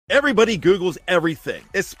Everybody Googles everything,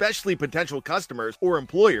 especially potential customers or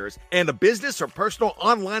employers, and a business or personal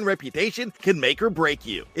online reputation can make or break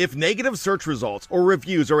you. If negative search results or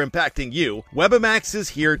reviews are impacting you, Webamax is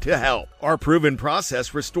here to help. Our proven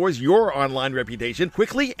process restores your online reputation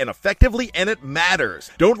quickly and effectively, and it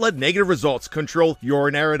matters. Don't let negative results control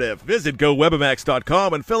your narrative. Visit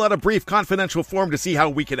GoWebamax.com and fill out a brief confidential form to see how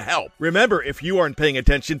we can help. Remember, if you aren't paying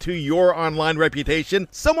attention to your online reputation,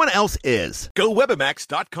 someone else is.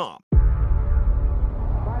 GoWebamax.com.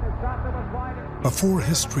 Before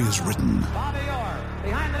history is written,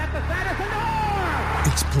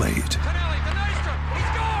 it's played.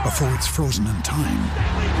 Before it's frozen in time,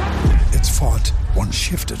 it's fought one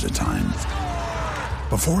shift at a time.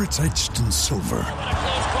 Before it's etched in silver,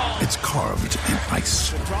 it's carved in ice.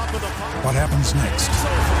 What happens next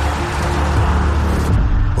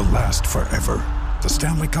will last forever. The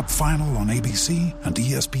Stanley Cup Final on ABC and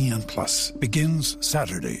ESPN Plus begins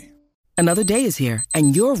Saturday. Another day is here,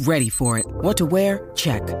 and you're ready for it. What to wear?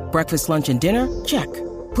 Check. Breakfast, lunch, and dinner? Check.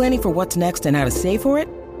 Planning for what's next and how to save for it?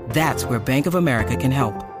 That's where Bank of America can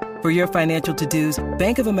help. For your financial to-dos,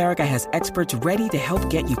 Bank of America has experts ready to help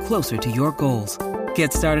get you closer to your goals.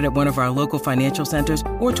 Get started at one of our local financial centers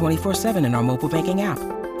or 24/7 in our mobile banking app.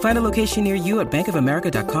 Find a location near you at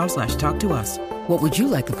bankofamerica.com/talktous. What would you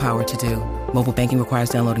like the power to do? Mobile banking requires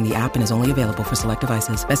downloading the app and is only available for select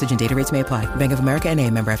devices. Message and data rates may apply. Bank of America N.A.,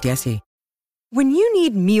 member FDIC. When you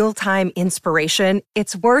need mealtime inspiration,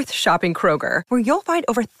 it's worth shopping Kroger, where you'll find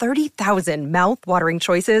over 30,000 mouth-watering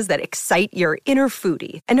choices that excite your inner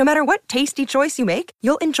foodie. And no matter what tasty choice you make,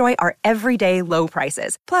 you'll enjoy our everyday low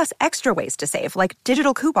prices, plus extra ways to save, like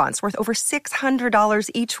digital coupons worth over $600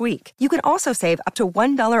 each week. You can also save up to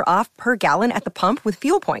 $1 off per gallon at the pump with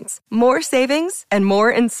fuel points. More savings and more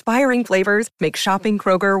inspiring flavors make shopping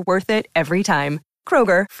Kroger worth it every time.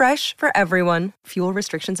 Kroger, fresh for everyone. Fuel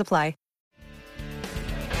restrictions apply.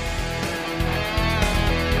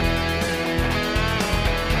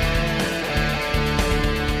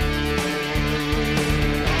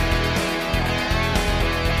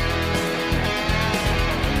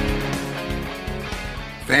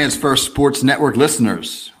 Fans First Sports Network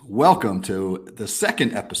listeners, welcome to the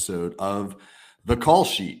second episode of The Call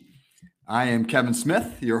Sheet. I am Kevin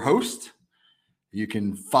Smith, your host. You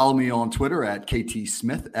can follow me on Twitter at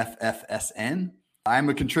KTSmithFFSN. I'm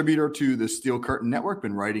a contributor to the Steel Curtain Network,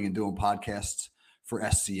 been writing and doing podcasts for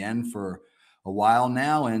SCN for a while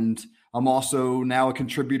now, and I'm also now a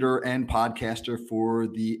contributor and podcaster for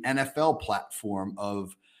the NFL platform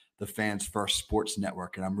of the Fans First Sports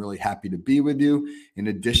Network, and I'm really happy to be with you. In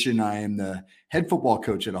addition, I am the head football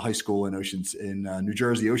coach at a high school in New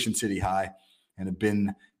Jersey, Ocean City High, and have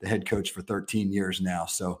been the head coach for 13 years now.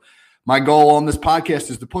 So my goal on this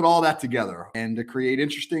podcast is to put all that together and to create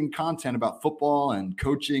interesting content about football and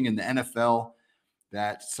coaching in the NFL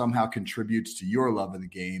that somehow contributes to your love of the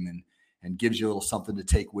game and gives you a little something to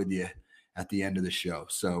take with you at the end of the show.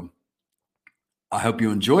 So I hope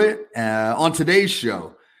you enjoy it. On today's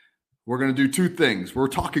show, we're going to do two things. We're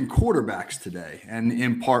talking quarterbacks today. And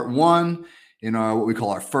in part one, in what we call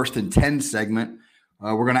our First and 10 segment,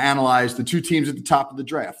 we're going to analyze the two teams at the top of the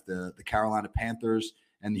draft, the Carolina Panthers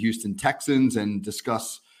and the Houston Texans, and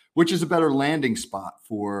discuss which is a better landing spot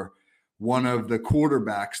for one of the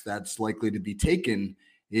quarterbacks that's likely to be taken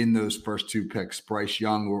in those first two picks, Bryce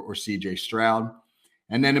Young or CJ Stroud.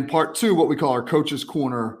 And then in part two, what we call our Coach's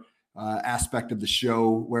Corner aspect of the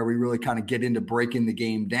show, where we really kind of get into breaking the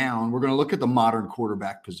game down. We're going to look at the modern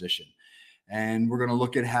quarterback position, and we're going to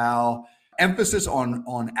look at how emphasis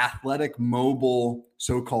on athletic, mobile,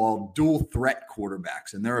 so-called dual threat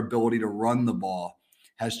quarterbacks and their ability to run the ball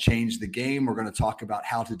has changed the game. We're going to talk about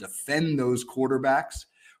how to defend those quarterbacks.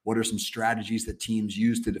 What are some strategies that teams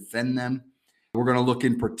use to defend them? We're going to look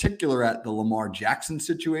in particular at the Lamar Jackson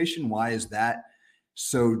situation. Why is that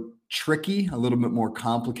so tricky, a little bit more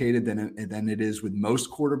complicated than it is with most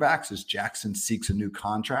quarterbacks as Jackson seeks a new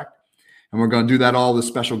contract? And we're going to do that all with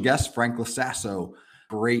special guest, Frank Lasasso,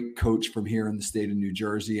 great coach from here in the state of New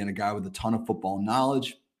Jersey and a guy with a ton of football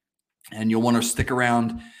knowledge. And you'll want to stick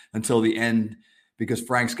around until the end because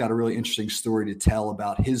Frank's got a really interesting story to tell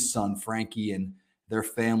about his son, Frankie, and their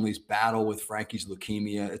family's battle with Frankie's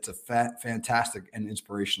leukemia. It's a fantastic and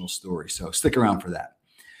inspirational story. So stick around for that.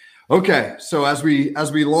 Okay, so as we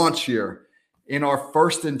launch here in our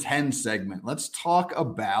First and 10 segment, let's talk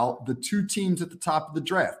about the two teams at the top of the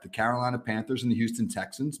draft, the Carolina Panthers and the Houston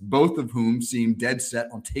Texans, both of whom seem dead set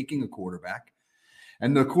on taking a quarterback.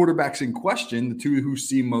 And the quarterbacks in question, the two who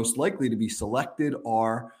seem most likely to be selected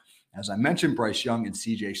are, as I mentioned, Bryce Young and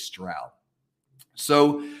CJ Stroud.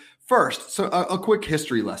 So First, so a quick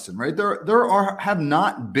history lesson, right? There have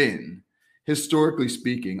not been, historically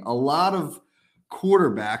speaking, a lot of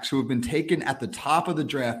quarterbacks who have been taken at the top of the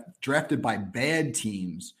draft, drafted by bad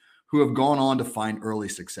teams, who have gone on to find early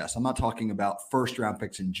success. I'm not talking about first-round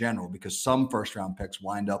picks in general, because some first-round picks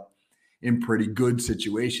wind up in pretty good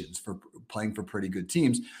situations for playing for pretty good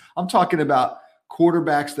teams. I'm talking about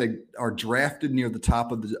quarterbacks that are drafted near the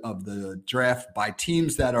top of the draft by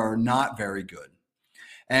teams that are not very good.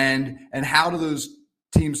 And how do those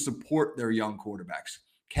teams support their young quarterbacks?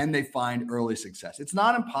 Can they find early success? It's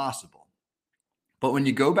not impossible. But when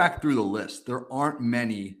you go back through the list, there aren't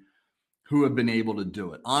many who have been able to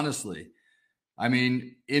do it. Honestly, I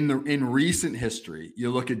mean, in recent history, you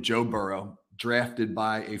look at Joe Burrow, drafted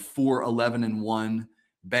by a 4-11-1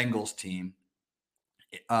 Bengals team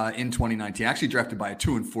in 2019, actually drafted by a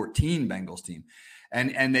 2-14 Bengals team.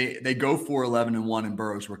 And they go 4-11-1 in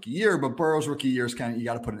Burrow's rookie year, but Burrow's rookie year is you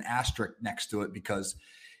got to put an asterisk next to it because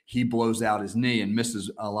he blows out his knee and misses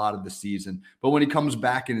a lot of the season. But when he comes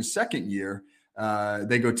back in his second year,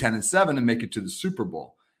 they go 10-7 and make it to the Super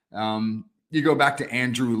Bowl. You go back to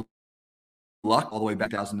Andrew Luck all the way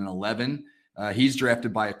back to 2011. He's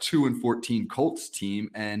drafted by a 2-14 Colts team,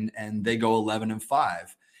 and they go 11-5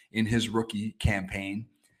 in his rookie campaign.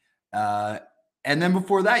 And then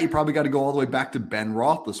before that, you probably got to go all the way back to Ben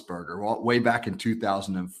Roethlisberger, way back in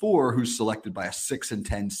 2004, who's selected by a 6-10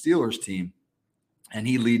 Steelers team. And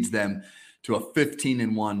he leads them to a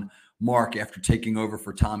 15-1 mark after taking over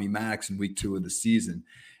for Tommy Maddox in week 2 of the season.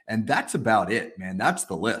 And that's about it, man. That's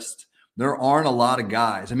the list. There aren't a lot of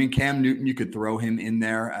guys. I mean, Cam Newton, you could throw him in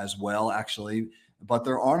there as well, actually. But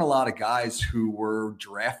there aren't a lot of guys who were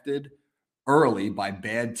drafted early by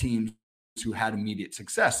bad teams who had immediate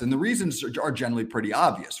success. And the reasons are generally pretty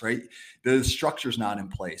obvious, right? The structure's not in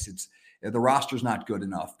place. The roster's not good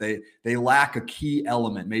enough. They lack a key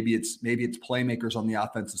element. Maybe it's playmakers on the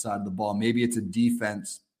offensive side of the ball. Maybe it's a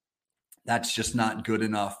defense that's just not good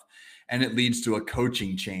enough. And it leads to a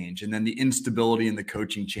coaching change. And then the instability in the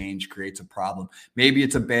coaching change creates a problem. Maybe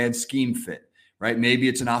it's a bad scheme fit, right? Maybe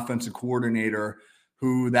it's an offensive coordinator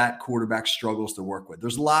who that quarterback struggles to work with.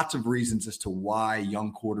 There's lots of reasons as to why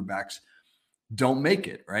young quarterbacks don't make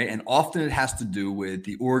it, right? And often it has to do with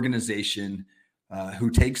the organization who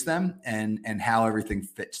takes them and how everything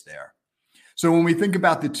fits there. So when we think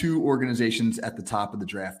about the two organizations at the top of the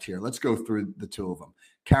draft here, let's go through the two of them.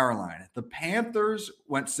 Carolina, the Panthers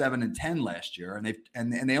went 7-10 last year,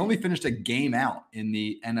 and they only finished a game out in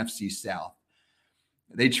the NFC South.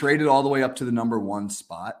 They traded all the way up to the number 1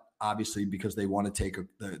 spot, obviously because they want to take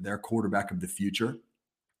their quarterback of the future.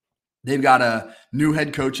 They've got a new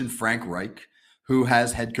head coach in Frank Reich, who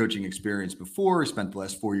has head coaching experience before. He spent the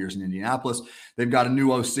last 4 years in Indianapolis. They've got a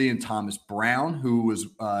new OC in Thomas Brown, who was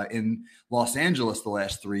in Los Angeles the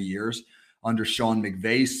last 3 years under Sean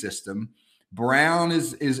McVay's system. Brown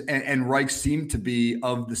and Reich seem to be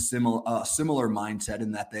of the similar mindset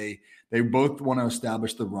in that they both want to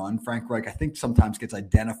establish the run. Frank Reich, I think, sometimes gets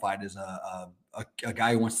identified as a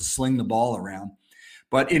guy who wants to sling the ball around.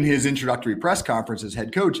 But in his introductory press conference as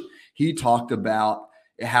head coach, he talked about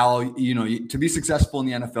how, to be successful in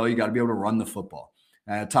the NFL, you got to be able to run the football.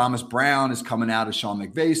 Thomas Brown is coming out of Sean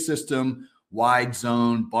McVay's system, wide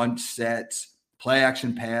zone, bunch sets, play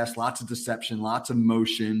action pass, lots of deception, lots of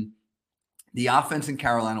motion. The offense in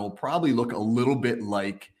Carolina will probably look a little bit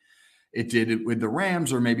like it did with the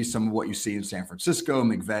Rams, or maybe some of what you see in San Francisco.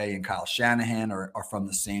 McVay and Kyle Shanahan are from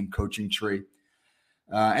the same coaching tree.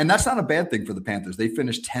 And that's not a bad thing for the Panthers. They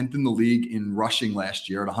finished 10th in the league in rushing last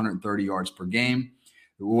year at 130 yards per game.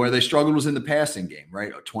 Where they struggled was in the passing game,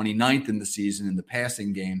 right? 29th in the season in the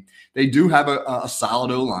passing game. They do have a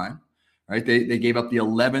solid O-line, right? They gave up the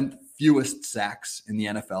 11th fewest sacks in the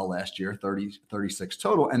NFL last year, 36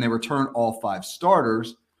 total, and they returned all 5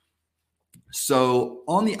 starters. So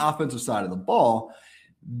on the offensive side of the ball,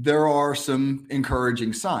 there are some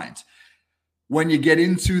encouraging signs. When you get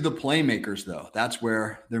into the playmakers, though, that's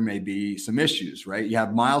where there may be some issues, right? You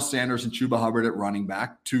have Miles Sanders and Chuba Hubbard at running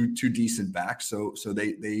back, two decent backs. So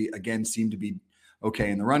they again seem to be okay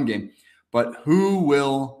in the run game. But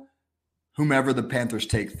whomever the Panthers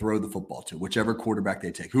take, throw the football to, whichever quarterback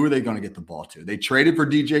they take? Who are they going to get the ball to? They traded for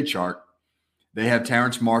DJ Chark. They have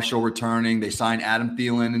Terrence Marshall returning. They signed Adam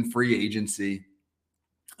Thielen in free agency.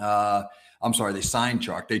 They signed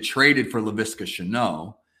Chark. They traded for Laviska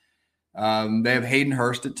Shenault. They have Hayden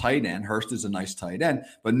Hurst at tight end. Hurst is a nice tight end,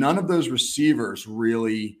 but none of those receivers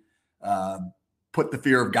really put the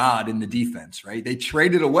fear of God in the defense, right? They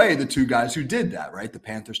traded away the 2 guys who did that, right? The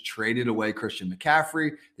Panthers traded away Christian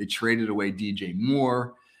McCaffrey. They traded away DJ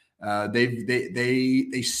Moore.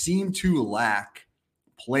 They seem to lack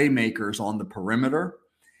playmakers on the perimeter.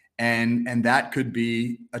 And that could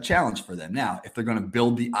be a challenge for them. Now, if they're going to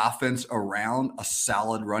build the offense around a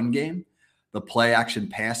solid run game, the play action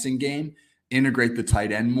passing game, integrate the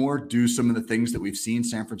tight end more, do some of the things that we've seen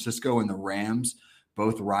San Francisco and the Rams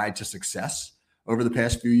both ride to success over the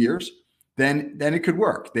past few years, then it could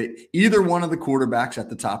work. Either one of the quarterbacks at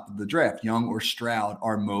the top of the draft, Young or Stroud,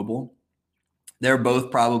 are mobile. They're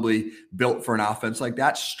both probably built for an offense like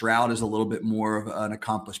that. Stroud is a little bit more of an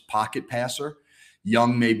accomplished pocket passer.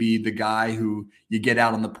 Young may be the guy who you get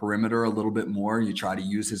out on the perimeter a little bit more. You try to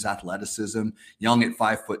use his athleticism. Young at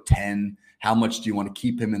 5'10", how much do you want to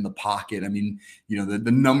keep him in the pocket? I mean,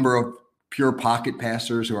 the number of pure pocket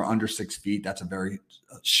passers who are under 6 feet, that's a very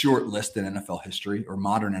short list in NFL history, or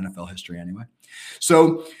modern NFL history anyway.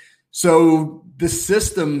 So the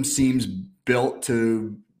system seems built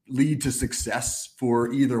to lead to success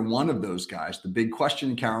for either one of those guys. The big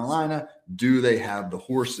question in Carolina, do they have the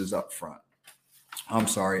horses up front?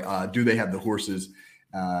 Do they have the horses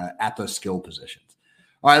at those skill positions?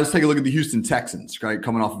 All right, let's take a look at the Houston Texans, right?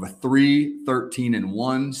 Coming off of a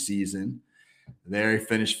 3-13-1 season. They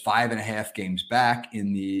finished 5.5 games back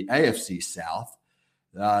in the AFC South.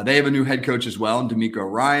 They have a new head coach as well, DeMeco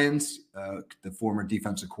Ryans, the former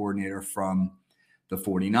defensive coordinator from the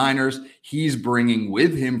 49ers. He's bringing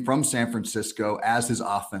with him from San Francisco as his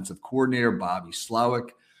offensive coordinator, Bobby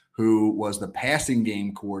Slowik, who was the passing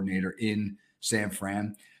game coordinator in San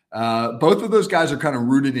Fran. Both of those guys are kind of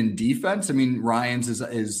rooted in defense. I mean, Ryans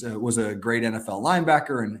was a great NFL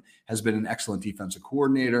linebacker and has been an excellent defensive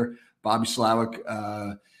coordinator. Bobby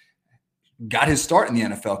Slowik got his start in the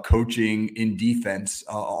NFL coaching in defense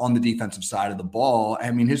on the defensive side of the ball. I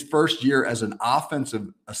mean, his first year as an offensive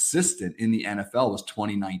assistant in the NFL was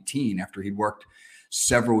 2019, after he'd worked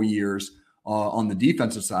several years on the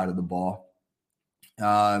defensive side of the ball.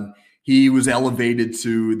 He was elevated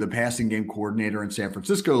to the passing game coordinator in San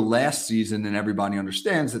Francisco last season, and everybody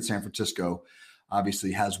understands that San Francisco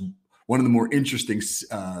obviously has one of the more interesting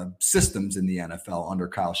systems in the NFL under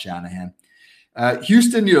Kyle Shanahan.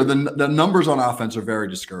 Houston, the numbers on offense are very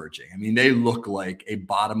discouraging. I mean, they look like a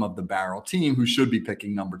bottom-of-the-barrel team who should be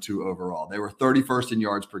picking number 2 overall. They were 31st in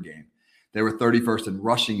yards per game. They were 31st in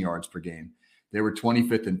rushing yards per game. They were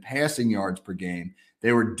 25th in passing yards per game.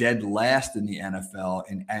 They were dead last in the NFL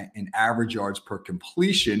in average yards per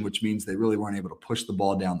completion, which means they really weren't able to push the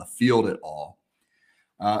ball down the field at all.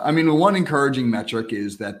 The one encouraging metric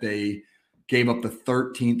is that they gave up the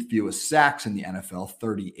 13th fewest sacks in the NFL,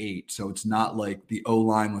 38. So it's not like the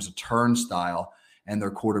O-line was a turnstile and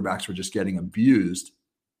their quarterbacks were just getting abused.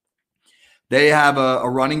 They have a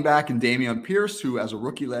running back in Dameon Pierce, who as a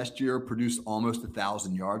rookie last year produced almost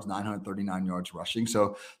 1,000 yards, 939 yards rushing.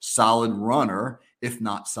 So solid runner, if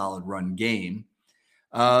not solid run game.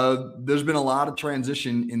 There's been a lot of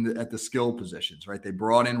transition at the skill positions, right? They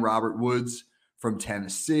brought in Robert Woods from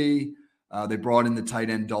Tennessee. They brought in the tight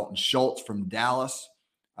end Dalton Schultz from Dallas.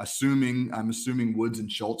 I'm assuming Woods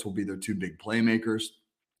and Schultz will be their 2 big playmakers.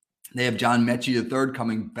 They have John Mechie III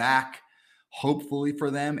coming back, hopefully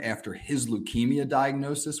for them after his leukemia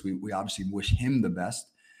diagnosis. We obviously wish him the best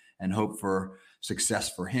and hope for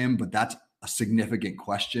success for him, but that's a significant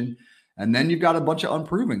question. And then you've got a bunch of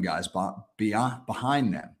unproven guys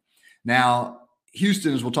behind them. Now,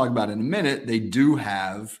 Houston, as we'll talk about in a minute, they do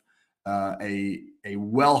have a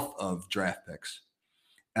wealth of draft picks.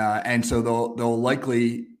 And so they'll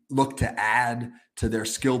likely look to add to their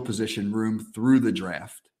skill position room through the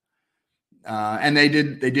draft. And they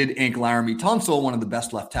did ink Laramie Tunsil, one of the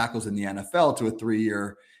best left tackles in the NFL, to a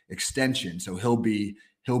 3-year extension. So he'll be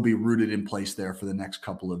rooted in place there for the next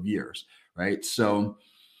couple of years, right? So,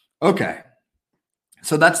 okay.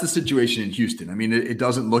 So that's the situation in Houston. I mean, it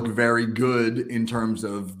doesn't look very good in terms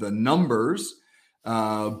of the numbers,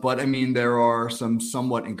 but I mean, there are some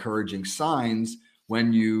somewhat encouraging signs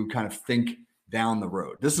when you kind of think down the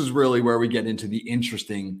road. This is really where we get into the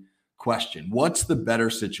interesting question. What's the better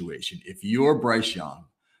situation if you're Bryce Young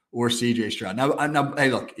or CJ Stroud? Now, hey,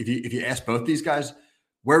 look, if you ask both these guys,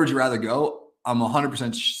 where would you rather go? I'm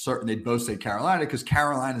 100% certain they'd both say Carolina, because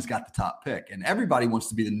Carolina's got the top pick and everybody wants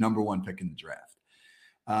to be the number 1 pick in the draft.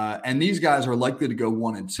 And these guys are likely to go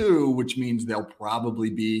 1 and 2, which means they'll probably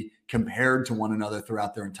be compared to one another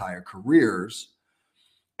throughout their entire careers.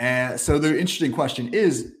 And so the interesting question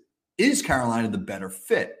is Carolina the better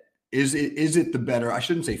fit? Is it the better, I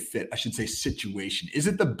shouldn't say fit, I should say situation. Is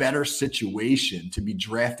it the better situation to be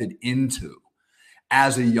drafted into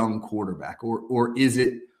as a young quarterback, or is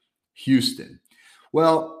it Houston?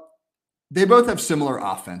 Well, they both have similar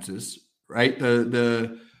offenses, right?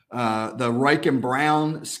 The the Reich and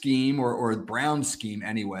Brown scheme, or Brown scheme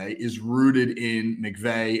anyway, is rooted in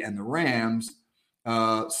McVay and the Rams.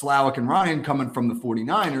 Slowik and Ryan coming from the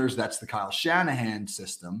 49ers, that's the Kyle Shanahan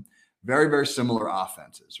system. Very, very similar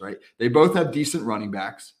offenses, right? They both have decent running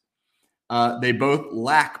backs. They both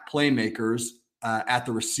lack playmakers at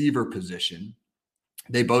the receiver position.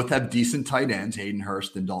 They both have decent tight ends, Hayden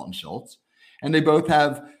Hurst and Dalton Schultz. And they both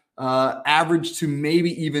have average to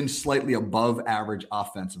maybe even slightly above average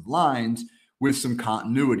offensive lines with some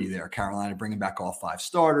continuity there. Carolina bringing back all 5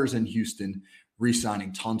 starters and Houston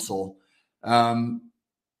re-signing Tunsil.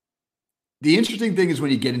 The interesting thing is when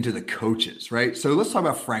you get into the coaches, right? So let's talk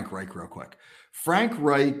about Frank Reich real quick. Frank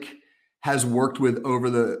Reich has worked with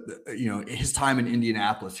over his time in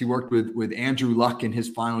Indianapolis. He worked with Andrew Luck in his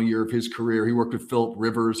final year of his career. He worked with Phillip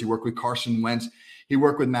Rivers. He worked with Carson Wentz. He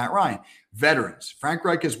worked with Matt Ryan. Veterans. Frank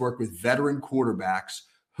Reich has worked with veteran quarterbacks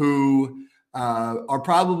who are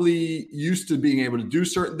probably used to being able to do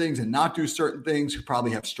certain things and not do certain things, who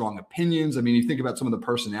probably have strong opinions. I mean, you think about some of the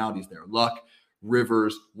personalities there. Luck,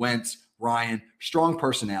 Rivers, Wentz, Ryan, strong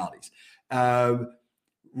personalities.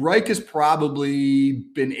 Reich has probably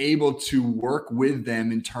been able to work with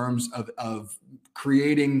them in terms of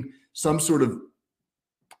creating some sort of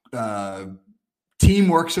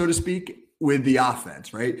teamwork, so to speak, with the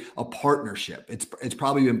offense, right? A partnership. It's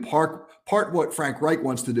probably been part what Frank Reich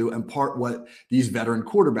wants to do and part what these veteran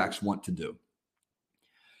quarterbacks want to do.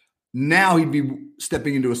 Now he'd be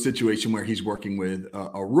stepping into a situation where he's working with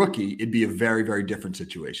a rookie. It'd be a very, very different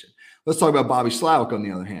situation. Let's talk about Bobby Slowik, on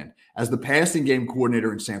the other hand. As the passing game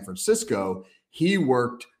coordinator in San Francisco, he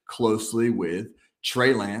worked closely with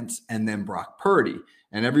Trey Lance and then Brock Purdy.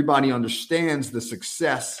 And everybody understands the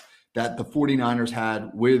success that the 49ers had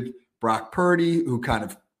with Brock Purdy, who kind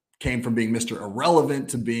of came from being Mr. Irrelevant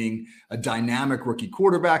to being a dynamic rookie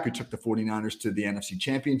quarterback who took the 49ers to the NFC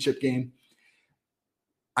Championship game.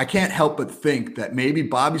 I can't help but think that maybe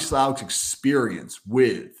Bobby Slowik's experience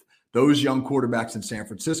with those young quarterbacks in San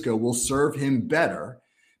Francisco will serve him better,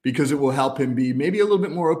 because it will help him be maybe a little bit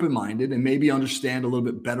more open-minded and maybe understand a little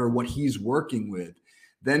bit better what he's working with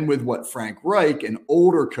than with what Frank Reich, an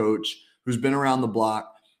older coach who's been around the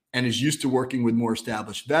block and is used to working with more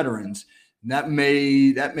established veterans. That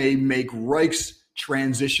may make Reich's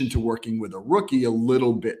transition to working with a rookie a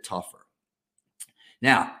little bit tougher.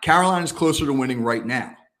 Now, Carolina's closer to winning right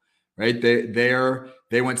now, right?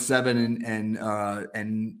 They went 7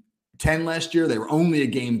 and 10 last year. They were only a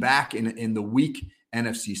game back in the weak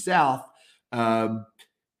NFC South.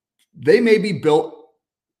 They may be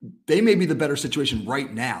the better situation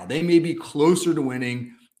right now. They may be closer to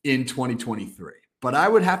winning in 2023. But I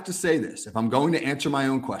would have to say this, if I'm going to answer my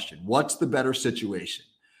own question, what's the better situation?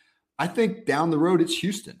 I think down the road, it's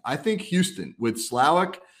Houston. I think Houston with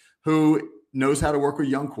Slowik, who knows how to work with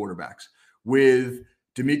young quarterbacks, with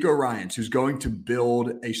DeMeco Ryans, who's going to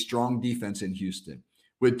build a strong defense in Houston,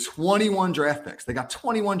 with 21 draft picks. They got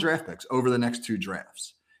 21 draft picks over the next 2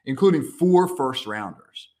 drafts, including 4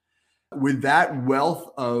 first-rounders. With that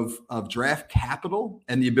wealth of draft capital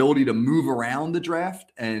and the ability to move around the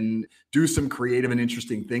draft and do some creative and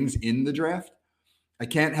interesting things in the draft, I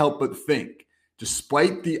can't help but think,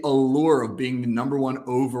 despite the allure of being the number 1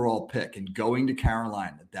 overall pick and going to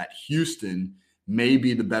Carolina, that Houston may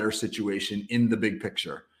be the better situation in the big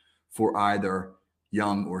picture for either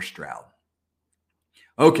Young or Stroud.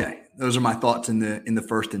 Okay, those are my thoughts in the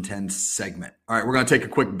first and 10 segment. All right, we're going to take a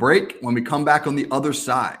quick break. When we come back on the other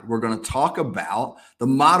side, we're going to talk about the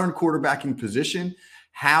modern quarterbacking position,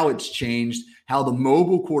 how it's changed, how the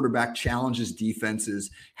mobile quarterback challenges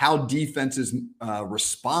defenses, how defenses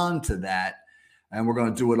respond to that. And we're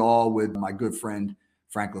going to do it all with my good friend,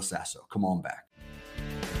 Frank Lasasso. Come on back.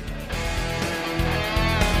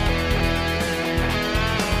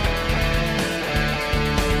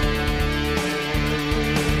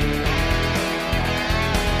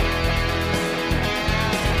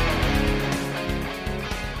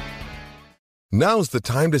 Now's the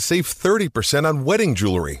time to save 30% on wedding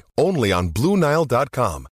jewelry, only on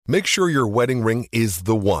BlueNile.com. Make sure your wedding ring is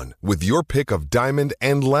the one with your pick of diamond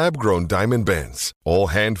and lab-grown diamond bands, all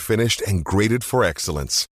hand-finished and graded for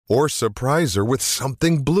excellence. Or surprise her with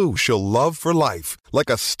something blue she'll love for life, like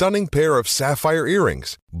a stunning pair of sapphire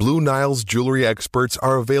earrings. Blue Nile's jewelry experts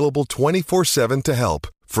are available 24/7 to help,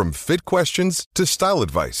 from fit questions to style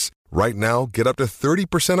advice. Right now, get up to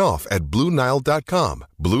 30% off at BlueNile.com.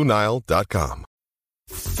 BlueNile.com.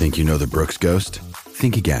 Think you know the Brooks Ghost?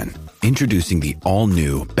 Think again. Introducing the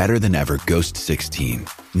all-new, better-than-ever Ghost 16.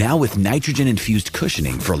 Now with nitrogen-infused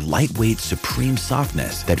cushioning for lightweight, supreme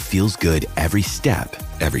softness that feels good every step,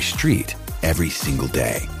 every street, every single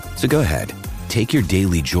day. So go ahead, Take your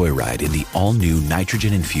daily joyride in the all-new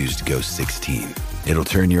nitrogen-infused Ghost 16. It'll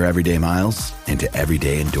turn your everyday miles into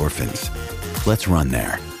everyday endorphins. Let's run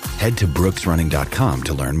there. Head to brooksrunning.com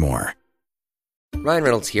to learn more. Ryan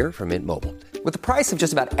Reynolds here from Mint Mobile. With the price of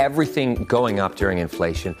just about everything going up during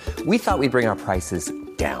inflation, we thought we'd bring our prices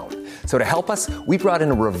down. So to help us, we brought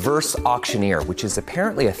in a reverse auctioneer, which is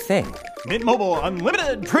apparently a thing. Mint Mobile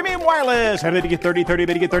Unlimited Premium Wireless. How to get 30, 30,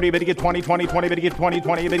 bit to get 30, bit to get 20, 20, 20, bit to get 20,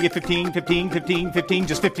 20, bit to get 15, 15, 15, 15,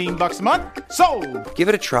 just $15 a month? Sold! Give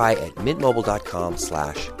it a try at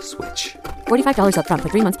mintmobile.com/switch. $45 up front for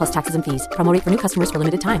 3 months plus taxes and fees. Promo rate for new customers for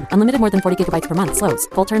limited time. Unlimited more than 40 gigabytes per month. Slows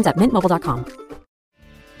full terms at mintmobile.com.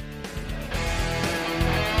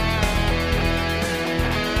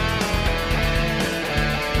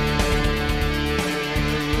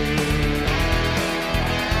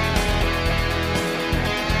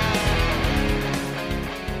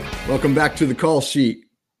 Welcome back to the Call Sheet.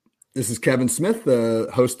 This is Kevin Smith, the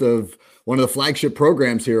host of one of the flagship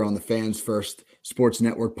programs here on the Fans First Sports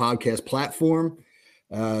Network podcast platform.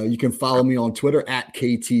 You can follow me on Twitter at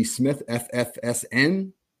KT Smith,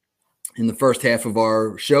 FFSN. In the first half of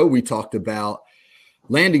our show, we talked about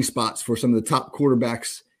landing spots for some of the top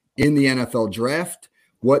quarterbacks in the NFL draft,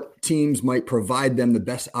 what teams might provide them the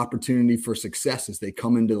best opportunity for success as they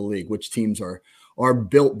come into the league, which teams are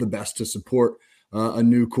built the best to support a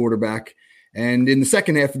new quarterback. And in the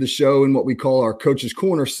second half of the show, in what we call our Coach's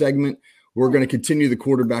Corner segment, we're going to continue the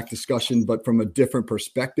quarterback discussion, but from a different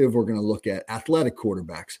perspective. We're going to look at athletic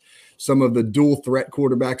quarterbacks, some of the dual threat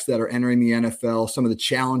quarterbacks that are entering the NFL, some of the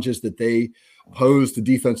challenges that they pose to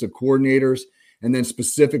defensive coordinators, and then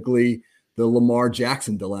specifically the Lamar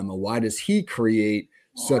Jackson dilemma. Why does he create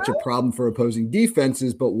such a problem for opposing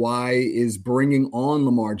defenses, but why is bringing on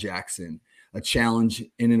Lamar Jackson a challenge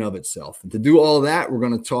in and of itself? And to do all that, we're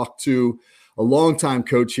going to talk to a longtime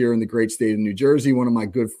coach here in the great state of New Jersey, one of my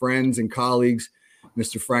good friends and colleagues,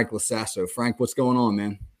 Mr. Frank Lasasso. Frank, what's going on,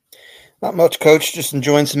 man? Not much, Coach. Just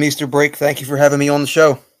enjoying some Easter break. Thank you for having me on the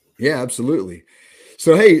show. Yeah, absolutely.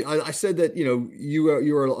 So, hey, I said that, you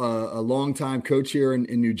were a longtime coach here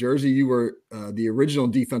in New Jersey. You were the original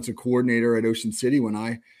defensive coordinator at Ocean City when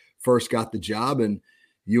I first got the job, and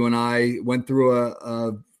you and I went through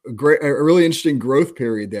a really interesting growth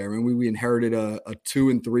period there. I mean, we inherited a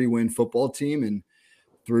 2-3 win football team, and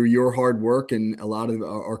through your hard work and a lot of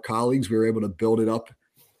our colleagues, we were able to build it up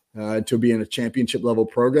to be in a championship level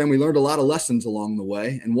program. We learned a lot of lessons along the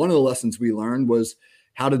way. And one of the lessons we learned was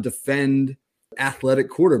how to defend athletic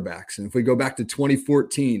quarterbacks. And if we go back to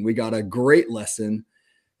 2014, we got a great lesson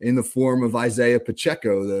in the form of Isaiah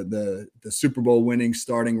Pacheco, the Super Bowl winning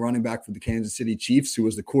starting running back for the Kansas City Chiefs, who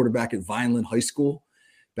was the quarterback at Vineland High School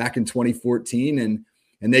back in 2014. And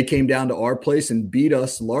they came down to our place and beat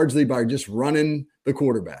us largely by just running the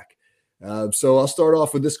quarterback. So I'll start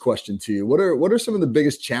off with this question to you. What are some of the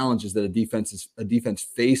biggest challenges that a defense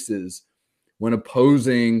faces when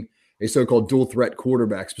opposing a so-called dual threat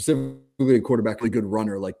quarterback, specifically a quarterback, a good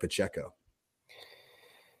runner like Pacheco?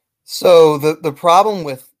 So the problem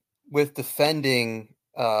with defending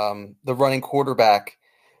the running quarterback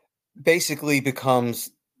basically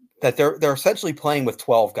becomes that they're essentially playing with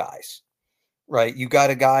 12 guys, right? You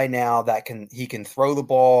got a guy now that he can throw the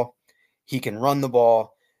ball, he can run the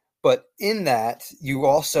ball, but in that you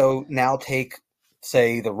also now take,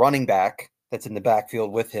 say, the running back that's in the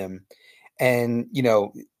backfield with him, and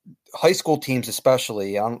high school teams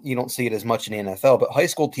especially, you don't see it as much in the NFL, but high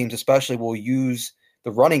school teams especially will use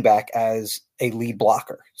the running back as a lead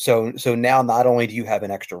blocker. So now not only do you have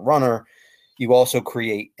an extra runner, you also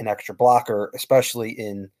create an extra blocker, especially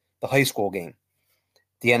in the high school game.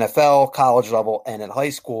 The NFL, college level, and in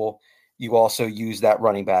high school, you also use that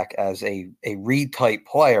running back as a read type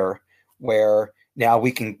player, where now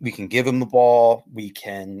we can give him the ball, we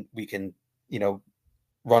can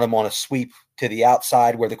run him on a sweep to the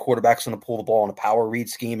outside where the quarterback's going to pull the ball in a power read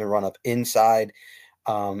scheme and run up inside.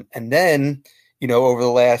 And then, over the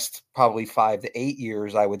last probably 5 to 8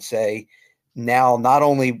 years, I would say, now not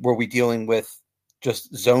only were we dealing with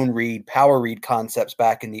just zone read, power read concepts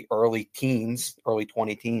back in the early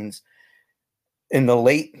 20 teens, in the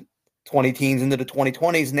late 20 teens into the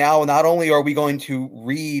 2020s, now not only are we going to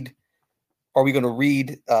read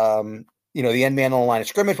the end man on the line of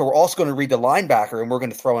scrimmage, but we're also going to read the linebacker, and we're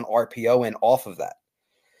going to throw an RPO in off of that.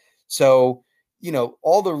 So,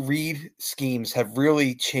 all the read schemes have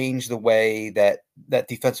really changed the way that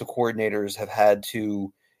defensive coordinators have had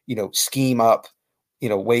to, scheme up,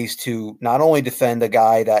 ways to not only defend a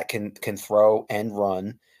guy that can throw and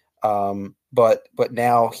run, but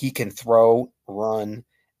now he can throw, run,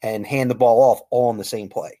 and hand the ball off all in the same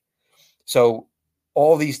play. So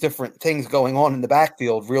all these different things going on in the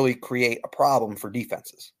backfield really create a problem for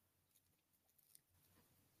defenses.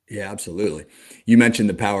 Yeah, absolutely. You mentioned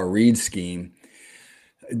the power read scheme.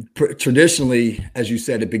 Traditionally, as you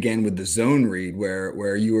said, it began with the zone read where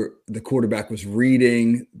the quarterback was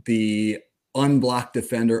reading the unblocked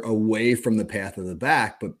defender away from the path of the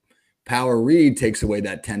back, but power read takes away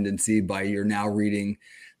that tendency by you're now reading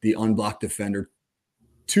the unblocked defender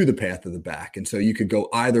to the path of the back. And so you could go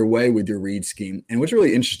either way with your read scheme. And what's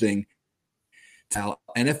really interesting is how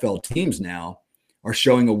NFL teams now are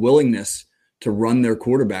showing a willingness to run their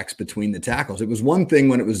quarterbacks between the tackles. It was one thing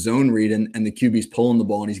when it was zone read and the QB's pulling the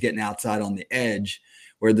ball and he's getting outside on the edge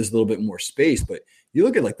where there's a little bit more space. But you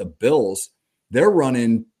look at like the Bills, they're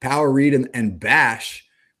running power read and bash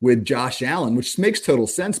with Josh Allen, which makes total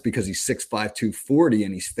sense because he's 6'5", 240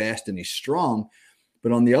 and he's fast and he's strong.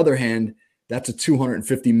 But on the other hand, that's a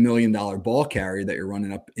 $250 million ball carrier that you're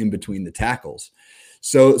running up in between the tackles.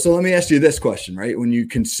 So let me ask you this question, right? When you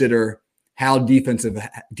consider how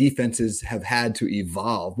defenses have had to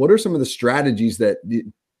evolve, what are some of the strategies that the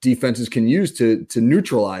defenses can use to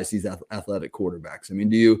neutralize these athletic quarterbacks? I mean,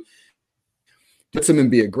 do you put them and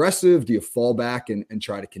be aggressive? Do you fall back and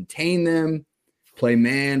try to contain them? Play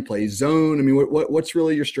man, play zone? I mean, what's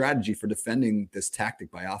really your strategy for defending this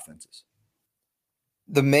tactic by offenses?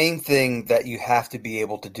 The main thing that you have to be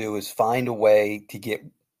able to do is find a way to get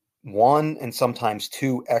one and sometimes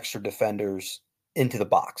two extra defenders into the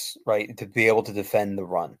box, right? To be able to defend the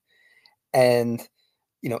run. And,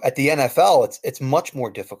 at the NFL, it's much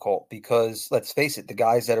more difficult because let's face it, the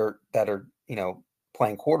guys that are,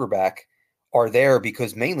 playing quarterback are there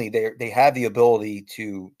because mainly they have the ability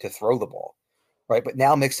to throw the ball, right? But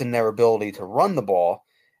now mix in their ability to run the ball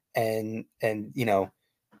and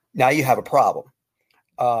now you have a problem.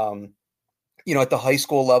 At the high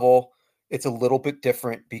school level, it's a little bit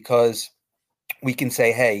different because we can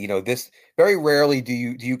say, hey, this very rarely do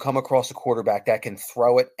you come across a quarterback that can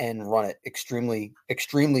throw it and run it extremely,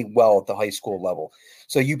 extremely well at the high school level.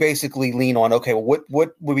 So you basically lean on, okay, well,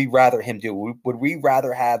 what would we rather him do? Would we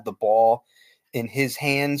rather have the ball in his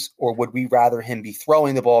hands, or would we rather him be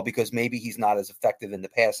throwing the ball because maybe he's not as effective in the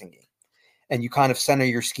passing game? And you kind of center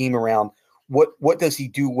your scheme around what does he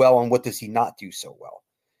do well and what does he not do so well?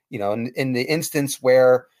 In the instance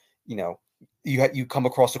where, you come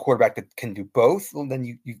across a quarterback that can do both, well,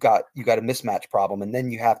 then you've got a mismatch problem, and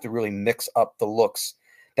then you have to really mix up the looks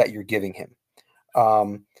that you're giving him.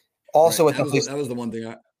 Also, right. That was the one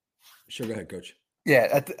thing. Sure, go ahead, Coach.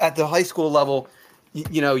 Yeah, at the high school level,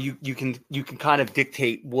 you can kind of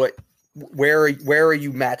dictate where are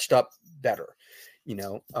you matched up better.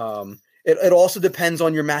 It also depends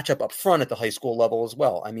on your matchup up front at the high school level as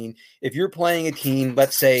well. I mean, if you're playing a team,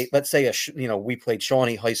 let's say we played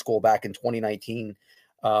Shawnee High School back in 2019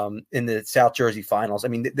 in the South Jersey finals. I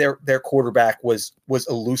mean, their quarterback was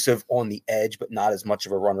elusive on the edge, but not as much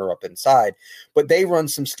of a runner up inside. But they run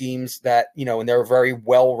some schemes that, and they're a very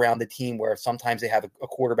well-rounded team where sometimes they have a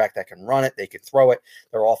quarterback that can run it, they can throw it.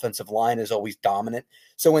 Their offensive line is always dominant.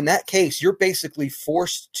 So in that case, you're basically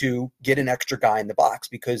forced to get an extra guy in the box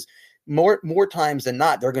because more times than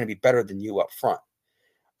not, they're going to be better than you up front.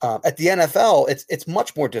 At the NFL, it's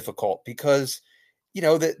much more difficult because,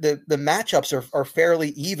 the matchups are fairly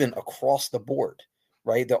even across the board,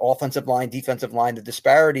 right? The offensive line, defensive line, the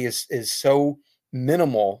disparity is so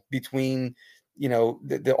minimal between,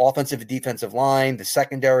 the offensive and defensive line, the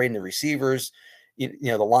secondary and the receivers, the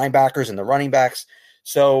linebackers and the running backs.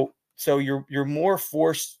 So you're more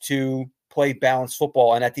forced to play balanced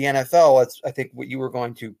football. And at the NFL, I think what you were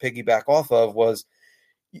going to piggyback off of was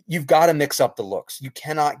you've got to mix up the looks. You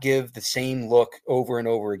cannot give the same look over and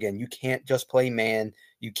over again. You can't just play man.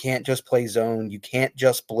 You can't just play zone. You can't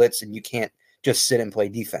just blitz, and you can't just sit and play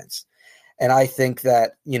defense. And I think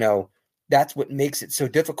that, that's what makes it so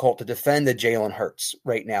difficult to defend the Jalen Hurts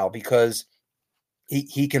right now because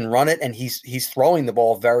he can run it and he's throwing the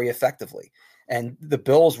ball very effectively. And the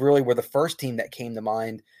Bills really were the first team that came to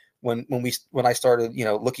mind when I started,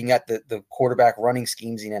 looking at the quarterback running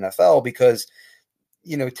schemes in NFL, because,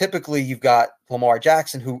 typically you've got Lamar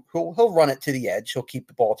Jackson he'll run it to the edge. He'll keep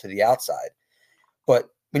the ball to the outside. But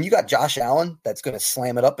when you got Josh Allen, that's going to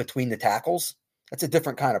slam it up between the tackles. That's a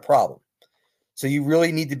different kind of problem. So you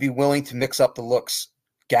really need to be willing to mix up the looks,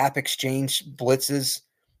 gap exchange blitzes,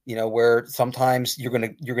 where sometimes you're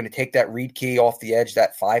going to take that read key off the edge,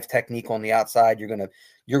 that 5 technique on the outside. You're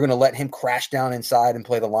going to let him crash down inside and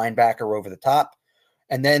play the linebacker over the top,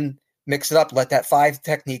 and then mix it up. Let that 5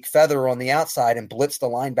 technique feather on the outside and blitz the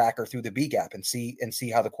linebacker through the B gap and see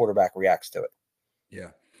how the quarterback reacts to it. Yeah.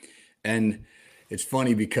 And it's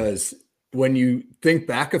funny because when you think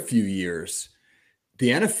back a few years, the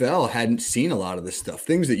NFL hadn't seen a lot of this stuff.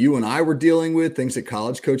 Things that you and I were dealing with, things that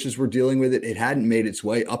college coaches were dealing with, it hadn't made its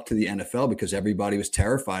way up to the NFL because everybody was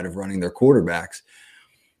terrified of running their quarterbacks.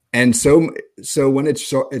 And so when it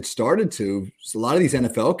started to, a lot of these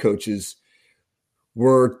NFL coaches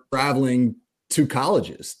were traveling to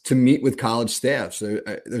colleges to meet with college staff. So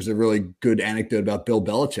there's a really good anecdote about Bill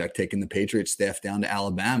Belichick taking the Patriots staff down to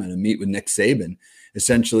Alabama to meet with Nick Saban,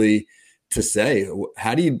 essentially to say,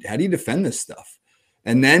 how do you defend this stuff?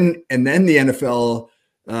 And then the NFL,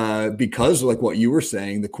 because like what you were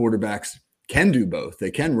saying, the quarterbacks can do both. They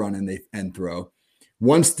can run and throw.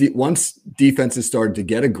 Once defenses started to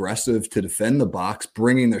get aggressive to defend the box,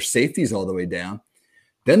 bringing their safeties all the way down,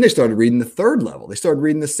 then they started reading the third level. They started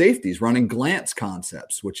reading the safeties, running glance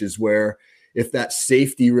concepts, which is where if that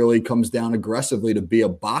safety really comes down aggressively to be a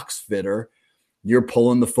box fitter, you're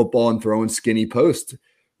pulling the football and throwing skinny post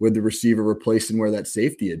with the receiver replacing where that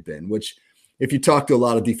safety had been, which if you talk to a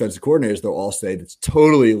lot of defensive coordinators, they'll all say that's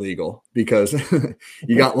totally illegal because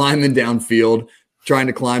you got linemen downfield trying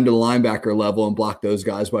to climb to the linebacker level and block those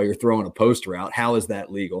guys while you're throwing a post route. How is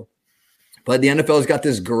that legal? But the NFL has got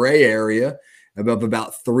this gray area of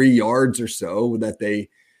about 3 yards or so that they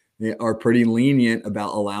are pretty lenient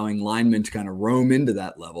about allowing linemen to kind of roam into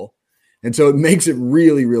that level. And so it makes it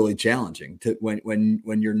really, really challenging to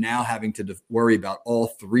when you're now having to worry about all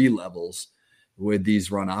 3 levels with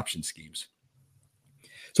these run option schemes.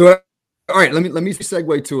 So, all right, let me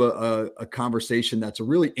segue to a conversation that's a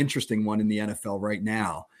really interesting one in the NFL right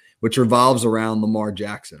now, which revolves around Lamar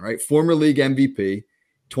Jackson, right? Former league MVP,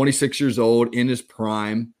 26 years old, in his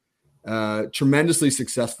prime, tremendously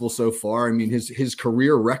successful so far. I mean, his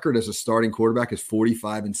career record as a starting quarterback is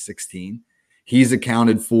 45-16. He's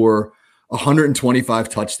accounted for 125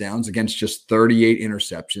 touchdowns against just 38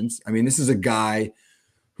 interceptions. I mean, this is a guy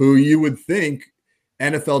who you would think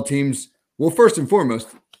NFL teams, well, first and foremost,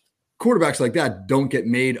 quarterbacks like that don't get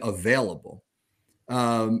made available.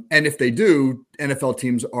 And if they do, NFL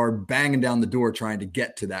teams are banging down the door trying to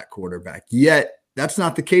get to that quarterback. Yet that's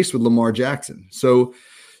not the case with Lamar Jackson. So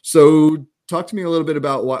talk to me a little bit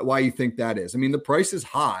about why you think that is. I mean, the price is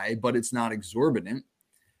high, but it's not exorbitant.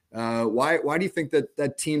 Why do you think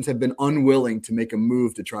that teams have been unwilling to make a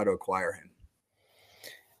move to try to acquire him?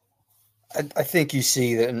 I think you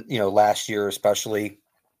see that, last year especially,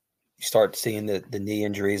 you start seeing the knee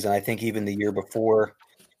injuries, and I think even the year before,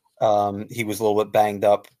 he was a little bit banged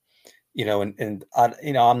up, and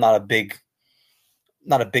I'm not a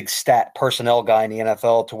big stat personnel guy in the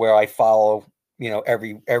NFL to where I follow,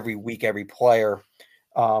 every week, every player.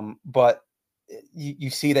 But you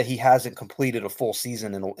see that he hasn't completed a full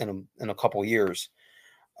season in a couple of years.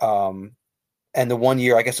 And the 1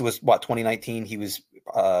 year, I guess it was 2019, he was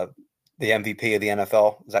the MVP of the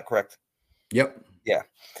NFL. Is that correct? Yep. Yeah.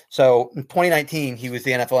 So in 2019, he was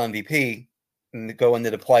the NFL MVP and go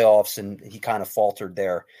into the playoffs, and he kind of faltered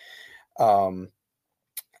there. And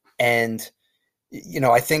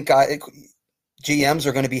I think GMs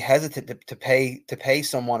are going to be hesitant to pay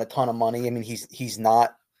someone a ton of money. I mean, he's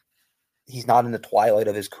not in the twilight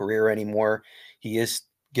of his career anymore. He is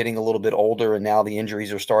getting a little bit older, and now the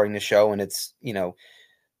injuries are starting to show. And it's,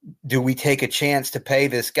 do we take a chance to pay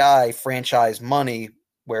this guy franchise money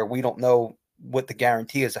where we don't know what the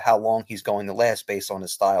guarantee is of how long he's going to last based on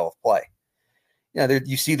his style of play?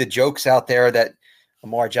 You see the jokes out there that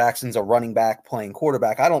Lamar Jackson's a running back playing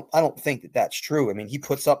quarterback. I don't think that that's true. I mean, he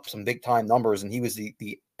puts up some big time numbers, and he was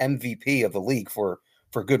the MVP of the league for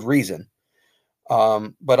good reason.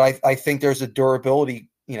 But I think there's a durability,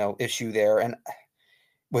 issue there. And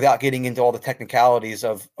without getting into all the technicalities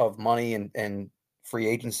of money and free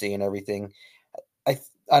agency and everything,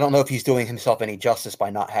 I don't know if he's doing himself any justice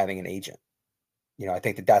by not having an agent. I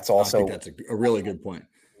think that's also that's a really good point.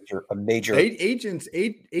 A major agents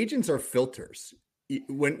are filters.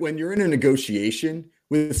 When you're in a negotiation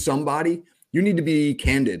with somebody, you need to be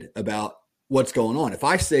candid about what's going on. If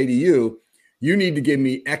I say to you, you need to give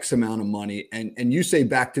me X amount of money, and you say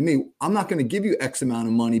back to me, I'm not going to give you X amount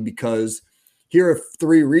of money because here are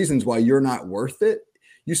 3 reasons why you're not worth it.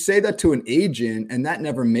 You say that to an agent, and that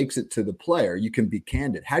never makes it to the player. You can be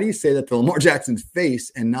candid. How do you say that to Lamar Jackson's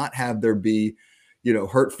face and not have there be,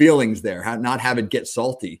 hurt feelings there, not have it get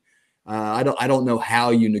salty? I don't know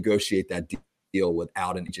how you negotiate that deal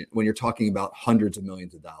without an agent when you're talking about hundreds of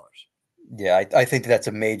millions of dollars. Yeah, I think that's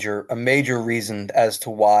a major reason as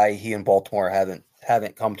to why he and Baltimore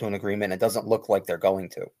haven't come to an agreement. It doesn't look like they're going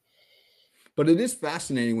to. But it is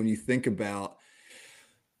fascinating when you think about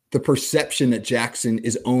the perception that Jackson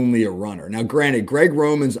is only a runner. Now, granted, Greg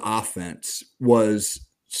Roman's offense was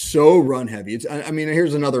so run heavy. I mean,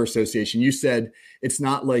 here's another association. You said it's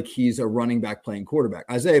not like he's a running back playing quarterback.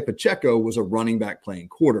 Isaiah Pacheco was a running back playing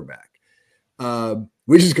quarterback.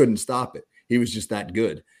 We just couldn't stop it. He was just that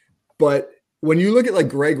good. But when you look at like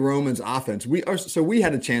Greg Roman's offense, we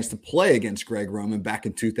had a chance to play against Greg Roman back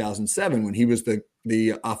in 2007 when he was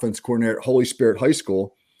the offense coordinator at Holy Spirit High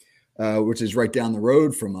School, which is right down the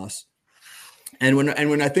road from us. And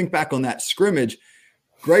when I think back on that scrimmage,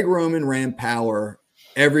 Greg Roman ran power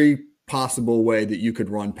every possible way that you could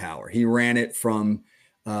run power. He ran it from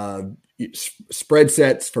spread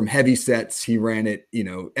sets, from heavy sets. He ran it,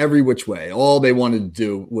 every which way. All they wanted to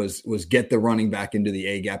do was get the running back into the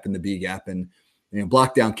A gap and the B gap and,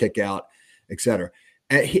 block down, kick out, et cetera.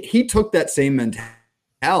 And he took that same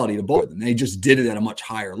mentality to both of them. They just did it at a much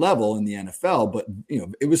higher level in the NFL, but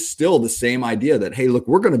it was still the same idea that, hey, look,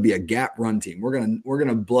 we're going to be a gap run team. We're going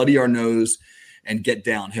to bloody our nose and get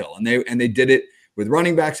downhill. And they did it with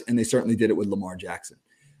running backs, and they certainly did it with Lamar Jackson.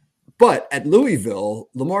 But at Louisville,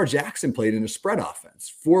 Lamar Jackson played in a spread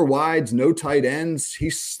offense, 4 wides, no tight ends. He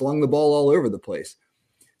slung the ball all over the place.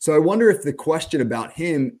 So I wonder if the question about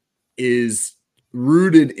him is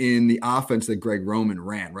rooted in the offense that Greg Roman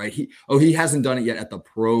ran, right? He hasn't done it yet at the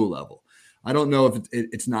pro level. I don't know if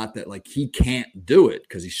it's not that like he can't do it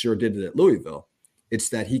because he sure did it at Louisville. It's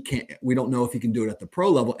that we don't know if he can do it at the pro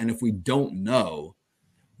level. And if we don't know,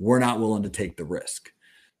 we're not willing to take the risk.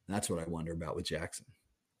 That's what I wonder about with Jackson.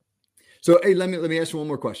 So, hey, let me ask you one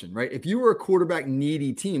more question, right? If you were a quarterback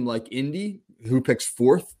needy team like Indy, who picks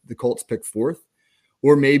 4th, the Colts pick 4th,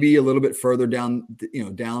 or maybe a little bit further down,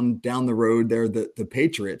 down the road there, the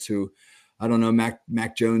Patriots, who I don't know,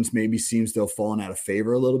 Mac Jones maybe seems to have fallen out of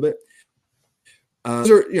favor a little bit.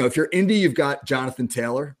 If you're Indy, you've got Jonathan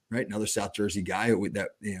Taylor, right? Another South Jersey guy that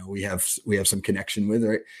we have some connection with,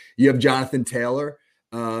 right? You have Jonathan Taylor.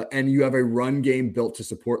 And you have a run game built to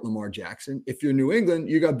support Lamar Jackson. If you're New England,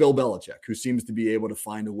 you got Bill Belichick, who seems to be able to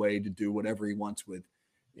find a way to do whatever he wants with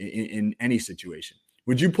in any situation.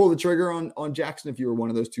 Would you pull the trigger on Jackson if you were one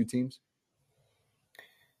of those two teams?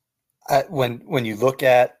 When you look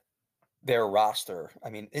at their roster, I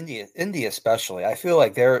mean, Indy especially, I feel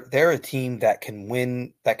like they're a team that can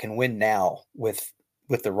win now with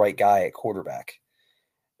the right guy at quarterback.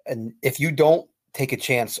 And if you don't take a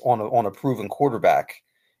chance on a proven quarterback,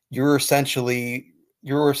 you're essentially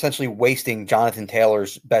wasting Jonathan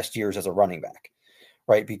Taylor's best years as a running back,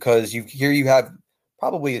 right? Because you have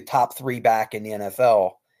probably a top 3 back in the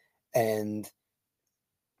NFL and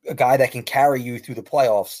a guy that can carry you through the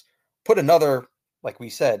playoffs. Put another, like we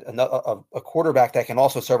said, a quarterback that can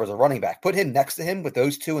also serve as a running back. Put him next to him with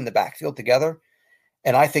those two in the backfield together,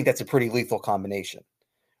 and I think that's a pretty lethal combination.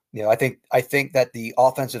 I think that the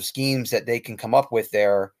offensive schemes that they can come up with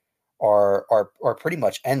there are pretty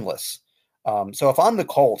much endless. So if I'm the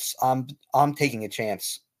Colts, I'm taking a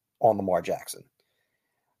chance on Lamar Jackson.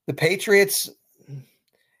 The Patriots,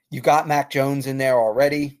 you got Mac Jones in there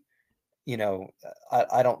already. I'm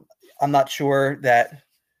not sure that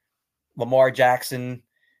Lamar Jackson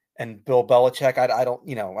and Bill Belichick.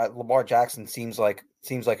 Lamar Jackson seems like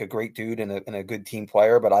a great dude and a good team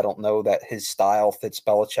player, but I don't know that his style fits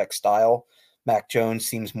Belichick's style. Mac Jones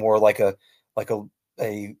seems more like a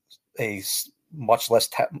much less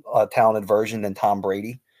talented version than Tom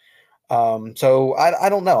Brady. So I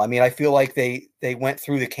don't know. I mean, I feel like they went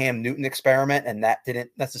through the Cam Newton experiment and that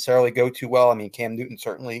didn't necessarily go too well. I mean, Cam Newton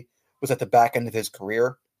certainly was at the back end of his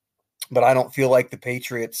career, but I don't feel like the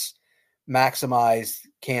Patriots maximized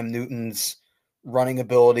Cam Newton's running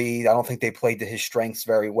ability. I don't think they played to his strengths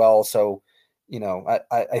very well. So,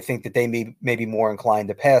 I think that they may be more inclined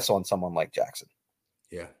to pass on someone like Jackson.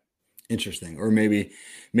 Yeah. Interesting. Or maybe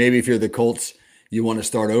if you're the Colts, you want to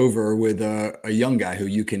start over with a young guy who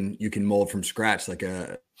you can mold from scratch, like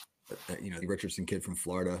the Richardson kid from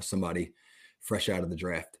Florida, somebody fresh out of the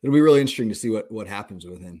draft. It'll be really interesting to see what happens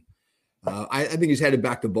with him. I think he's headed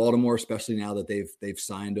back to Baltimore, especially now that they've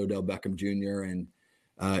signed Odell Beckham Jr. and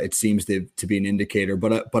it seems to be an indicator,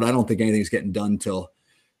 but I don't think anything's getting done till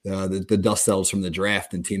the dust settles from the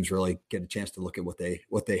draft and teams really get a chance to look at what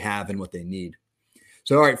they have and what they need.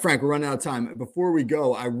 So, all right, Frank, we're running out of time. Before we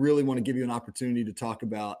go, I really want to give you an opportunity to talk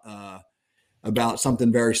about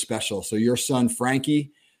something very special. So your son,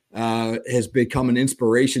 Frankie, has become an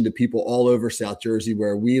inspiration to people all over South Jersey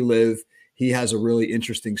where we live. He has a really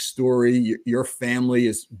interesting story. Your family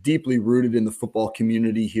is deeply rooted in the football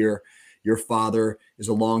community here. Your father is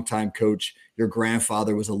a longtime coach. Your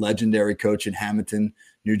grandfather was a legendary coach in Hamilton,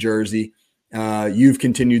 New Jersey. You've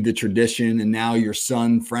continued the tradition, and now your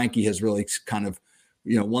son, Frankie, has really kind of,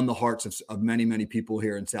 won the hearts of many, many people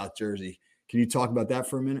here in South Jersey. Can you talk about that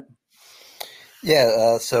for a minute?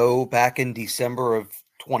 Yeah. So back in December of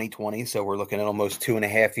 2020, so we're looking at almost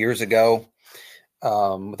 2.5 years ago.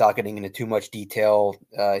 Without getting into too much detail,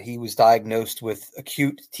 he was diagnosed with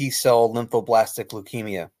acute T-cell lymphoblastic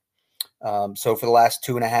leukemia. So for the last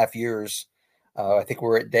 2.5 years, I think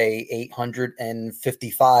we're at day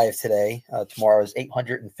 855 today. Tomorrow is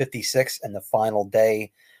 856 and the final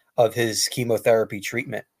day of his chemotherapy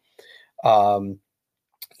treatment.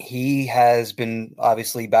 He has been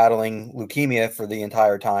obviously battling leukemia for the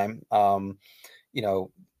entire time.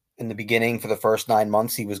 In the beginning, for the first 9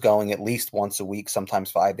 months, he was going at least once a week,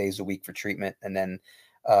 sometimes 5 days a week for treatment. And then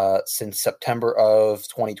since September of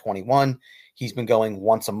 2021, he's been going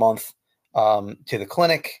once a month to the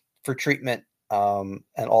clinic for treatment, and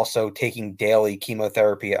also taking daily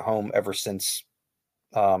chemotherapy at home ever since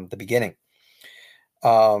the beginning.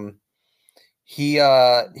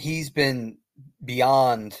 He's been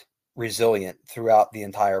beyond resilient throughout the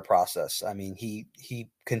entire process. I mean, he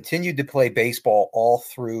continued to play baseball all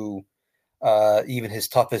through even his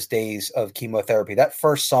toughest days of chemotherapy. That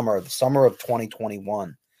first summer, the summer of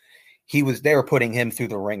 2021, they were putting him through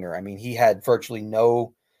the ringer. I mean, he had virtually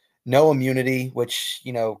no immunity, which,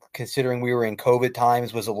 considering we were in COVID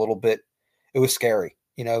times, was it was scary,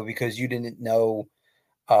 because you didn't know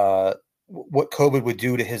what COVID would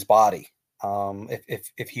do to his body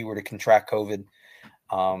if he were to contract COVID.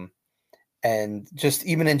 And just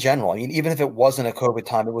even in general, I mean, even if it wasn't a COVID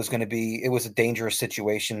time, it was a dangerous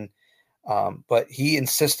situation. But he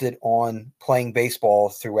insisted on playing baseball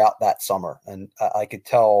throughout that summer. And I could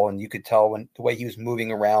tell, and you could tell when the way he was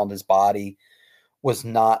moving around, his body was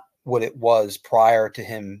not what it was prior to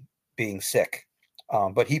him being sick.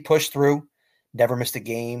 But he pushed through, never missed a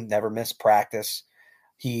game, never missed practice.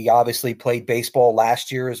 He obviously played baseball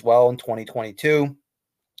last year as well in 2022,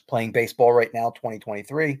 playing baseball right now,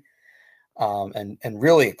 2023. And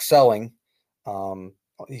really excelling.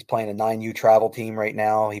 He's playing a 9U travel team right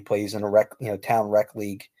now. He plays in a town rec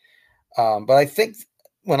league. But I think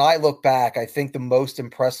when I look back, I think the most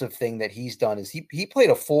impressive thing that he's done is he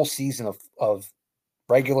played a full season of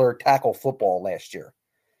regular tackle football last year,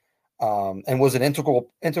 and was an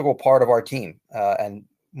integral part of our team. And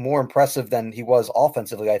more impressive than he was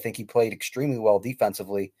offensively, I think he played extremely well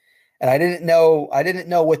defensively. And I didn't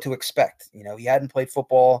know what to expect. He hadn't played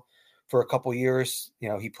football for a couple years.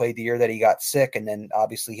 He played the year that he got sick, and then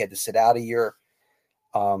obviously he had to sit out a year.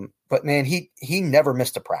 But man, he never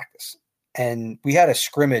missed a practice. And we had a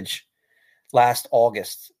scrimmage last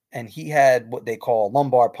August, and he had what they call a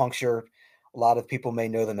lumbar puncture. A lot of people may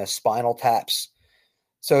know them as spinal taps.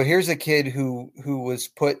 So here's a kid who was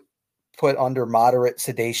put under moderate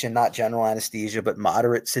sedation, not general anesthesia, but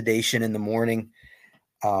moderate sedation in the morning,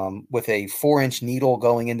 with a 4-inch needle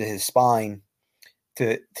going into his spine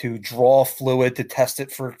to draw fluid, to test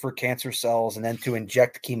it for cancer cells, and then to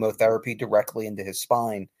inject chemotherapy directly into his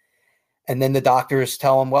spine. And then the doctors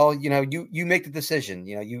tell him, well, you make the decision.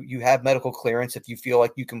 You have medical clearance. If you feel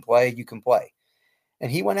like you can play, you can play. And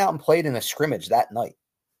he went out and played in a scrimmage that night,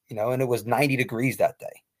 and it was 90 degrees that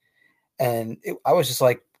day. And I was just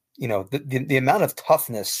like, the amount of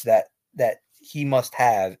toughness that he must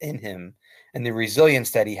have in him and the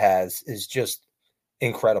resilience that he has is just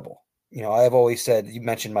incredible. I've always said, you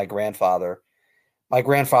mentioned my grandfather. My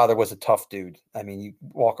grandfather was a tough dude. I mean, you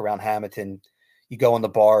walk around Hamilton, you go in the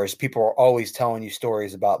bars, people are always telling you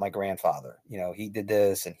stories about my grandfather. He did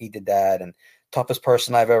this and he did that, and toughest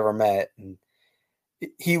person I've ever met. And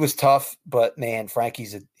he was tough, but man, Frank,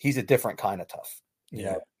 he's a different kind of tough.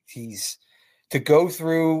 He's to go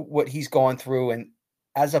through what he's gone through. And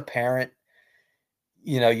as a parent,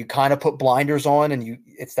 you kind of put blinders on, and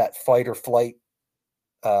it's that fight or flight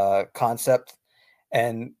concept.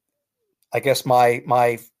 And I guess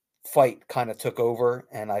my fight kind of took over,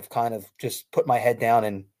 and I've kind of just put my head down,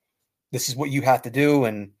 and this is what you have to do,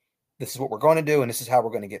 and this is what we're going to do, and this is how we're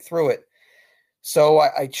going to get through it. So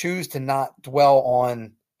I choose to not dwell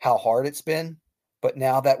on how hard it's been, but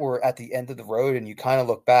now that we're at the end of the road and you kind of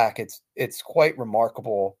look back, it's quite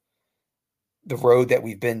remarkable, the road that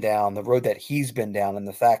we've been down, the road that he's been down, and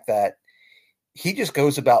the fact that he just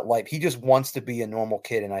goes about life. He just wants to be a normal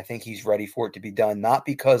kid, and I think he's ready for it to be done, not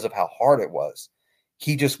because of how hard it was.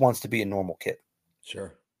 He just wants to be a normal kid.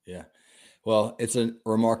 Sure. Yeah. Well, it's a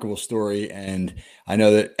remarkable story, and I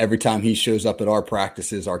know that every time he shows up at our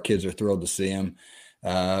practices, our kids are thrilled to see him.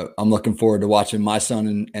 I'm looking forward to watching my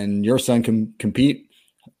son and your son compete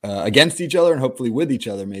against each other, and hopefully with each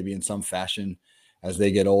other, maybe in some fashion as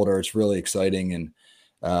they get older. It's really exciting,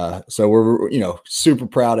 and so we're super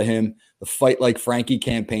proud of him. The Fight Like Frankie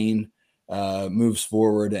campaign moves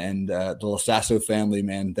forward, and the LoSasso family,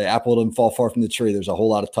 man, the apple didn't fall far from the tree. There's a whole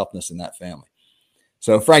lot of toughness in that family.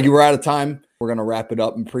 So, Frankie, we're out of time. We're going to wrap it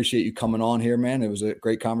up and appreciate you coming on here, man. It was a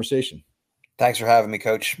great conversation. Thanks for having me,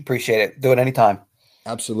 Coach. Appreciate it. Do it anytime.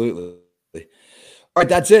 Absolutely. All right,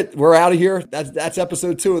 that's it. We're out of here. That's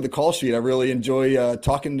episode 2 of the Call Sheet. I really enjoy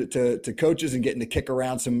talking to coaches and getting to kick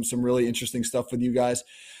around some really interesting stuff with you guys.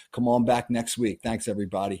 Come on back next week. Thanks,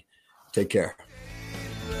 everybody. Take care.